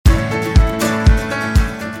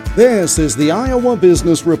This is the Iowa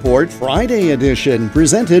Business Report Friday edition,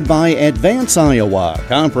 presented by Advance Iowa,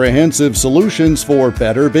 comprehensive solutions for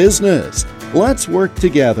better business. Let's work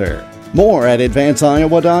together. More at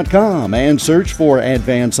advanceiowa.com and search for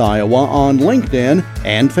Advance Iowa on LinkedIn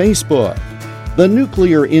and Facebook. The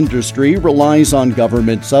nuclear industry relies on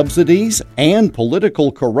government subsidies and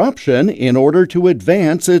political corruption in order to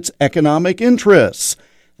advance its economic interests.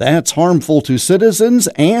 That's harmful to citizens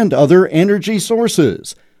and other energy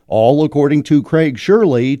sources. All according to Craig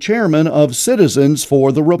Shirley, chairman of Citizens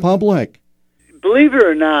for the Republic. Believe it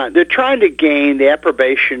or not, they're trying to gain the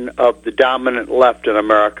approbation of the dominant left in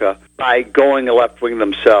America by going left-wing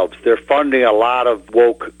themselves. They're funding a lot of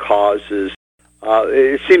woke causes.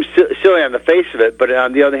 It seems silly on the face of it, but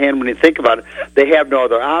on the other hand, when you think about it, they have no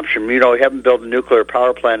other option. You know, we haven't built a nuclear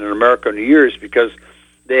power plant in America in years because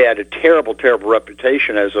they had a terrible, terrible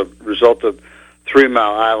reputation as a result of 3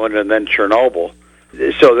 Mile Island and then Chernobyl.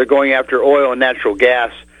 So they're going after oil and natural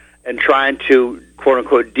gas and trying to,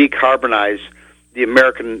 quote-unquote, decarbonize the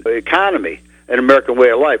American economy and American way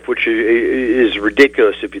of life, which is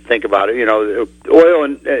ridiculous if you think about it. You know, oil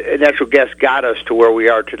and natural gas got us to where we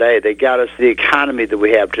are today. They got us the economy that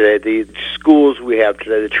we have today, the schools we have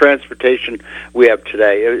today, the transportation we have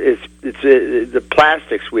today. It's the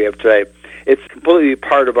plastics we have today. It's completely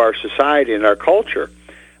part of our society and our culture.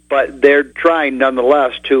 But they're trying,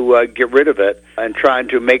 nonetheless, to get rid of it and trying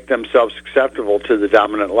to make themselves acceptable to the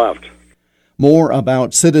dominant left. More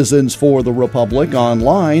about Citizens for the Republic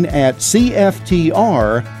online at cftr.org.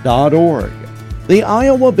 The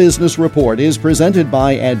Iowa Business Report is presented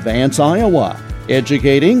by Advance Iowa,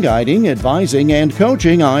 educating, guiding, advising, and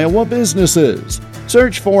coaching Iowa businesses.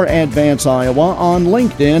 Search for Advance Iowa on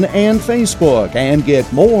LinkedIn and Facebook and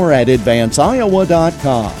get more at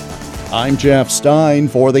advanceiowa.com. I'm Jeff Stein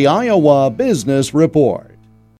for the Iowa Business Report.